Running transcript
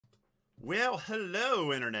Well,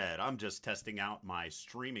 hello, Internet. I'm just testing out my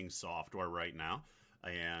streaming software right now,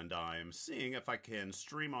 and I'm seeing if I can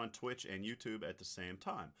stream on Twitch and YouTube at the same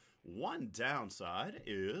time. One downside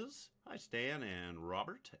is, hi Stan and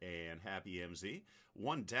Robert and Happy MZ.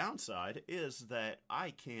 One downside is that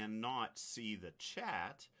I cannot see the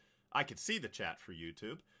chat. I can see the chat for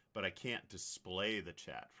YouTube, but I can't display the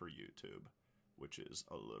chat for YouTube, which is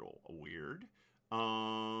a little weird.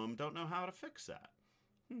 Don't know how to fix that.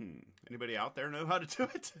 Anybody out there know how to do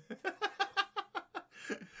it?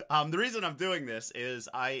 The reason I'm doing this is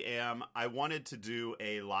I wanted to do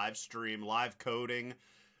a live stream, live coding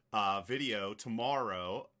video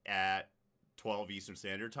tomorrow at 12 Eastern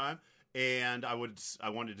Standard Time. And I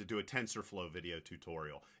wanted to do a TensorFlow video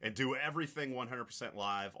tutorial and do everything 100%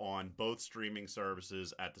 live on both streaming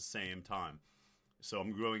services at the same time. So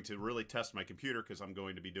I'm going to really test my computer because I'm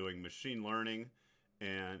going to be doing machine learning.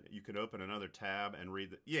 And you can open another tab and read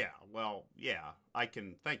the... Yeah, I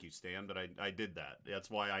can... Thank you, Stan, that I did that. That's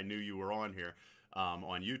why I knew you were on here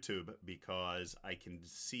on YouTube, because I can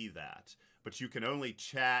see that. But you can only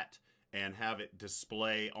chat and have it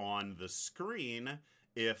display on the screen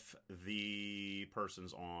if the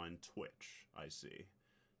person's on Twitch, I see.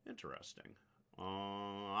 Interesting.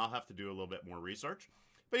 I'll have to do a little bit more research.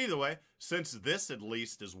 But either way, since this at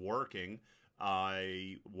least is working...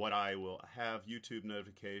 I will have YouTube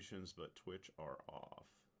notifications, but Twitch are off.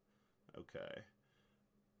 Okay.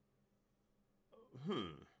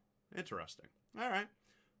 Interesting. All right.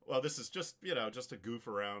 Well, this is just, just a goof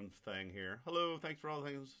around thing here. Hello, thanks for all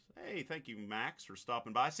the things. Hey, thank you, Max, for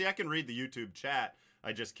stopping by. See, I can read the YouTube chat.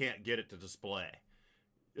 I just can't get it to display.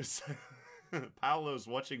 Paolo's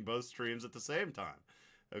watching both streams at the same time.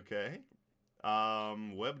 Okay.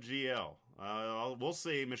 WebGL. We'll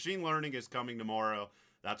see. Machine learning is coming tomorrow.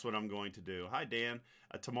 That's what I'm going to do. Hi, Dan.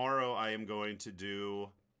 Tomorrow I am going to do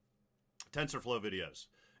TensorFlow videos.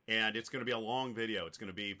 And it's going to be a long video. It's going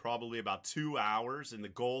to be probably about 2 hours. And the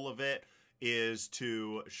goal of it is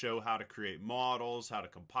to show how to create models, how to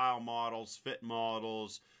compile models, fit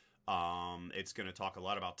models. It's going to talk a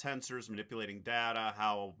lot about tensors, manipulating data,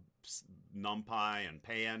 how NumPy and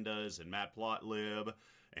Pandas and Matplotlib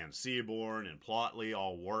and Seaborn and Plotly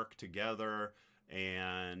all work together,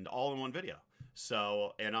 and all in one video.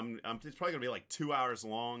 So, and it's probably gonna be like 2 hours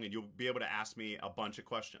long, and you'll be able to ask me a bunch of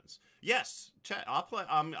questions. Yes, chat. I'll play.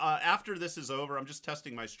 After this is over, I'm just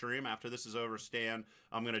testing my stream. After this is over, Stan,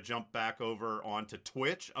 I'm gonna jump back over onto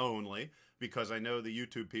Twitch only, because I know the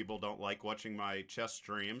YouTube people don't like watching my chess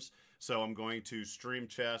streams. So I'm going to stream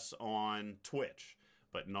chess on Twitch,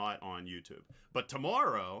 but not on YouTube. But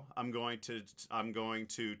tomorrow I'm going to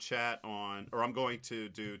chat on, or I'm going to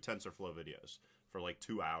do TensorFlow videos for like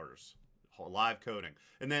 2 hours, live coding.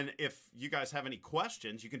 And then if you guys have any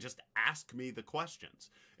questions, you can just ask me the questions.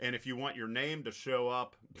 And if you want your name to show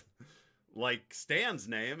up, like Stan's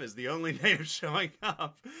name is the only name showing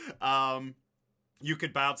up, you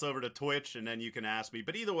could bounce over to Twitch and then you can ask me.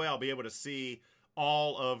 But either way, I'll be able to see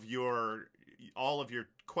all of your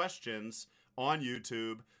questions on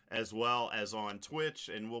YouTube as well as on Twitch,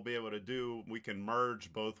 and we'll be able to we can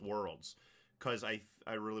merge both worlds, because I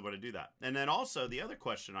really want to do that. And then also the other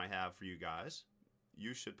question I have for you guys,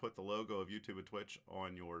 you should put the logo of YouTube and Twitch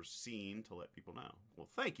on your scene to let people know. Well,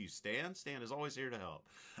 thank you, Stan. Stan is always here to help.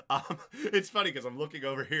 It's funny because I'm looking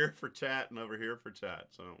over here for chat and over here for chat,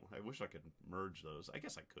 so I wish I could merge those. I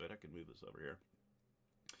guess I could move this over here.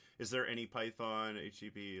 Is there any Python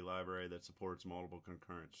HTTP library that supports multiple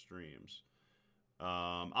concurrent streams?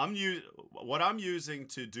 What I'm using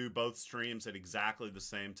to do both streams at exactly the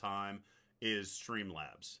same time is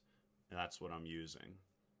Streamlabs. That's what I'm using.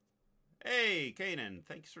 Hey, Kanan,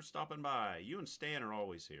 thanks for stopping by. You and Stan are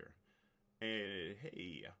always here.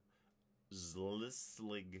 Hey,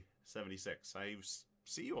 Zlislig76. I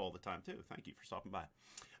see you all the time, too. Thank you for stopping by.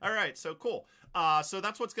 All right, so cool. So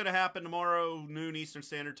that's what's going to happen tomorrow, noon Eastern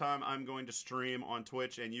Standard Time. I'm going to stream on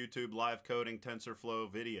Twitch and YouTube live coding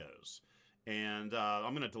TensorFlow videos. And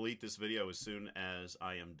I'm going to delete this video as soon as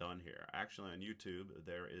I am done here. Actually, on YouTube,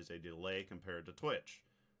 there is a delay compared to Twitch.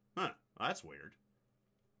 Huh, that's weird.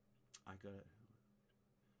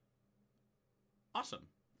 Awesome.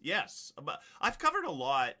 Yes, but I've covered a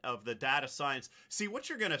lot of the data science. See, what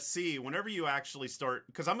you're going to see whenever you actually start,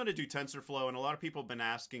 because I'm going to do TensorFlow, and a lot of people have been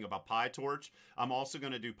asking about PyTorch. I'm also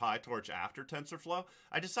going to do PyTorch after TensorFlow.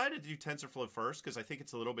 I decided to do TensorFlow first because I think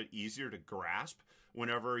it's a little bit easier to grasp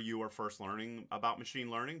whenever you are first learning about machine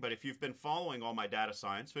learning. But if you've been following all my data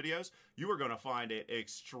science videos, you are going to find it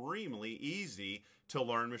extremely easy to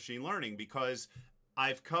learn machine learning, because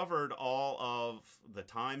I've covered all of the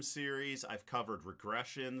time series. I've covered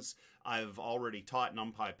regressions. I've already taught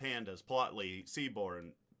NumPy, Pandas, Plotly,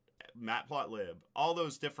 Seaborn, Matplotlib, all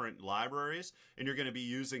those different libraries, and you're going to be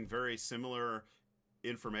using very similar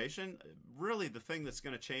information. Really, the thing that's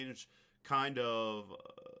going to change kind of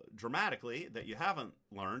dramatically that you haven't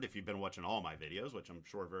learned if you've been watching all my videos, which I'm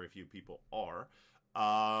sure very few people are,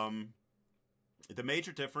 the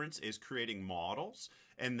major difference is creating models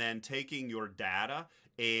and then taking your data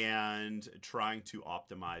and trying to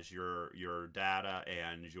optimize your data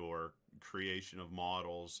and your creation of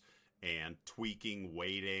models and tweaking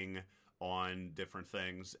weighting on different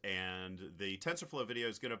things. And the TensorFlow video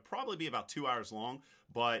is going to probably be about 2 hours long,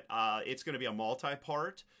 but it's going to be a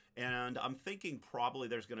multi-part. And I'm thinking probably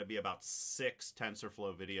there's going to be about 6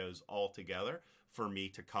 TensorFlow videos altogether for me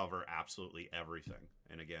to cover absolutely everything.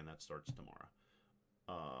 And again, that starts tomorrow.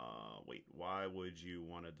 Wait, why would you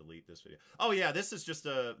want to delete this video? Oh yeah, this is just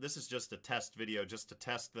a test video, just to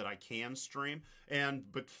test that I can stream.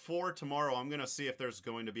 But for tomorrow, I'm gonna see if there's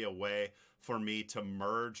going to be a way for me to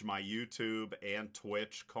merge my YouTube and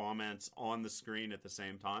Twitch comments on the screen at the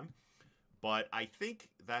same time. But I think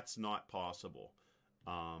that's not possible.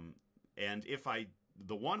 And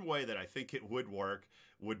the one way that I think it would work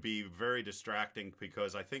would be very distracting,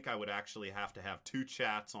 because I think I would actually have to have 2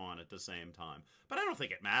 chats on at the same time. But I don't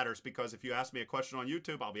think it matters, because if you ask me a question on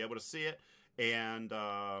YouTube, I'll be able to see it. And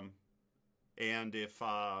if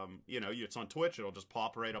it's on Twitch, it'll just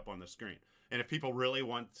pop right up on the screen. And if people really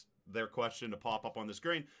want their question to pop up on the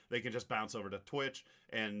screen, they can just bounce over to Twitch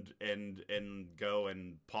and go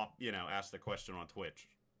and ask the question on Twitch.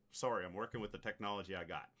 Sorry, I'm working with the technology I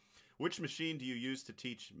got. Which machine do you use to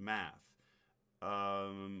teach math?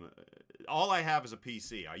 All I have is a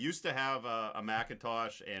PC. I used to have a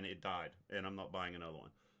Macintosh, and it died, and I'm not buying another one.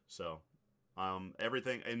 So,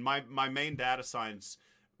 everything, and my main data science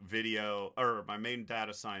my main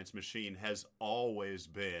data science machine has always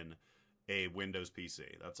been a Windows PC.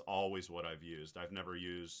 That's always what I've used. I've never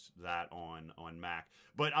used that on Mac.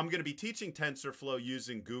 But I'm going to be teaching TensorFlow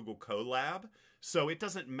using Google Colab. So it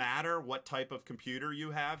doesn't matter what type of computer you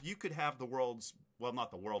have. You could have not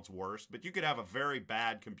the world's worst, but you could have a very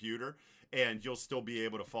bad computer, and you'll still be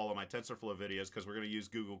able to follow my TensorFlow videos, because we're going to use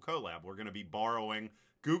Google Colab. We're going to be borrowing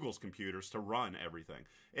Google's computers to run everything.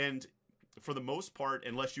 And for the most part,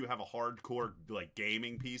 unless you have a hardcore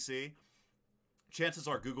gaming PC, chances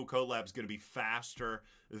are Google Colab is going to be faster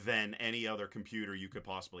than any other computer you could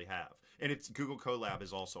possibly have. And Google Colab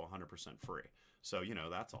is also 100% free. So,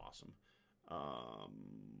 that's awesome.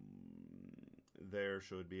 There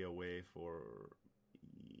should be a way for...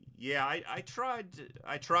 Yeah, I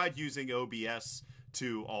tried using OBS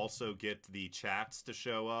to also get the chats to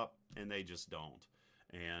show up, and they just don't.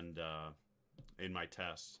 And in my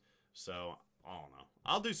tests. So, I don't know.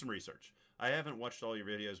 I'll do some research. I haven't watched all your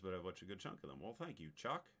videos, but I've watched a good chunk of them. Well, thank you,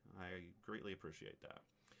 Chuck. I greatly appreciate that.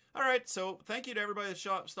 All right, so thank you to everybody that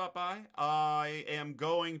stopped by. I am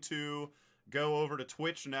going to go over to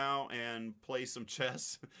Twitch now and play some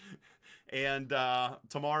chess. And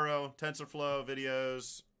tomorrow, TensorFlow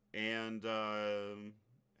videos, and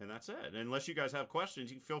that's it. And unless you guys have questions,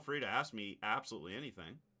 you can feel free to ask me absolutely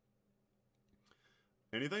anything.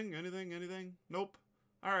 Anything? Nope.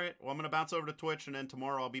 All right, well, I'm going to bounce over to Twitch, and then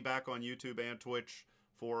tomorrow I'll be back on YouTube and Twitch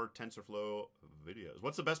for TensorFlow videos.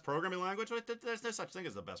 What's the best programming language? There's no such thing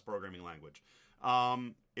as the best programming language.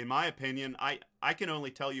 In my opinion, I can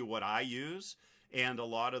only tell you what I use, and a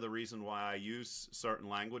lot of the reason why I use certain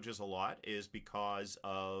languages a lot is because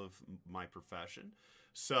of my profession.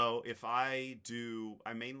 So if I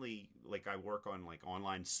mainly, I work on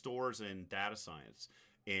online stores and data science,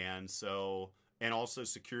 and also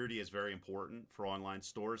security is very important for online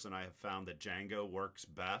stores, and I have found that Django works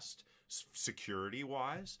best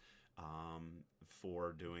security-wise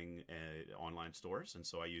for doing online stores. And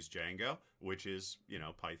so I use Django, which is,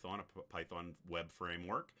 Python, a Python web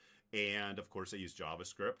framework. And, of course, I use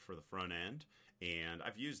JavaScript for the front end. And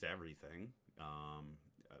I've used everything.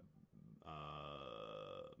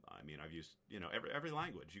 I've used, every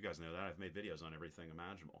language. You guys know that. I've made videos on everything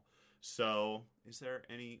imaginable. So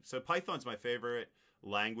Python's my favorite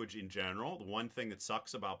language in general. The one thing that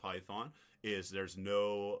sucks about Python is there's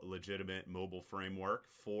no legitimate mobile framework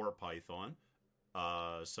for Python.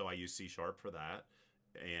 So I use C# for that,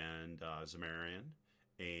 and Xamarin,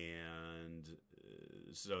 and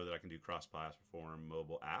so that I can do cross-platform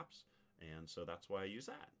mobile apps. And so that's why I use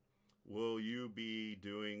that. Will you be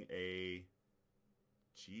doing a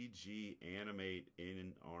GG animate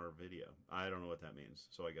in our video? I don't know what that means,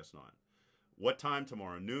 so I guess not. What time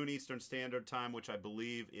tomorrow? Noon Eastern Standard Time, which I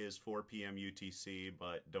believe is 4 p.m. UTC,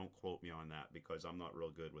 but don't quote me on that because I'm not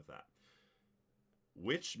real good with that.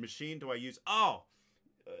 Which machine do I use? Oh,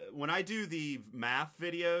 when I do the math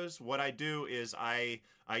videos, what I do is I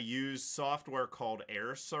use software called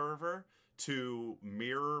Air Server to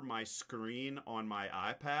mirror my screen on my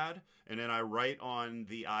iPad, and then I write on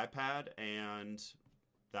the iPad, and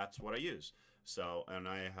that's what I use. So, and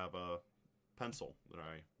I have a pencil that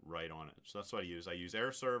I write on it. So that's what I use. I use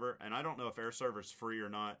Air Server, and I don't know if Air Server is free or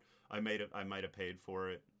not. I might have paid for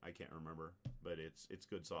it. I can't remember, but it's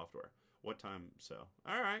good software. What time? So,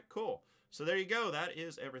 all right, cool. So there you go. That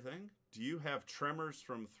is everything. Do you have tremors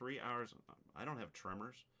from 3 hours? I don't have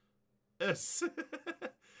tremors.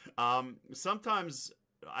 Sometimes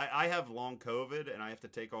I have long COVID and I have to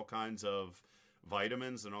take all kinds of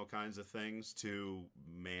vitamins and all kinds of things to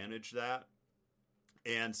manage that.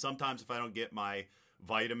 And sometimes if I don't get my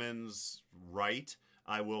vitamins right,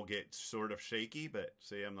 I will get sort of shaky. But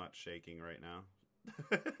see, I'm not shaking right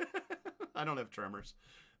now. I don't have tremors.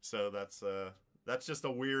 So that's just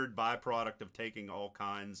a weird byproduct of taking all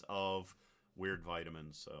kinds of weird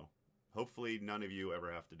vitamins. So hopefully none of you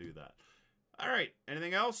ever have to do that. All right.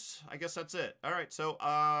 Anything else? I guess that's it. All right. So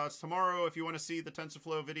tomorrow, if you want to see the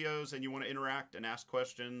TensorFlow videos and you want to interact and ask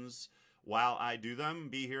questions while I do them,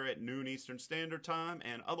 be here at noon Eastern Standard Time.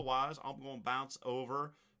 And otherwise, I'm going to bounce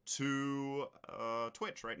over to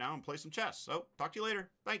Twitch right now and play some chess. So talk to you later.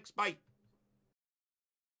 Thanks. Bye.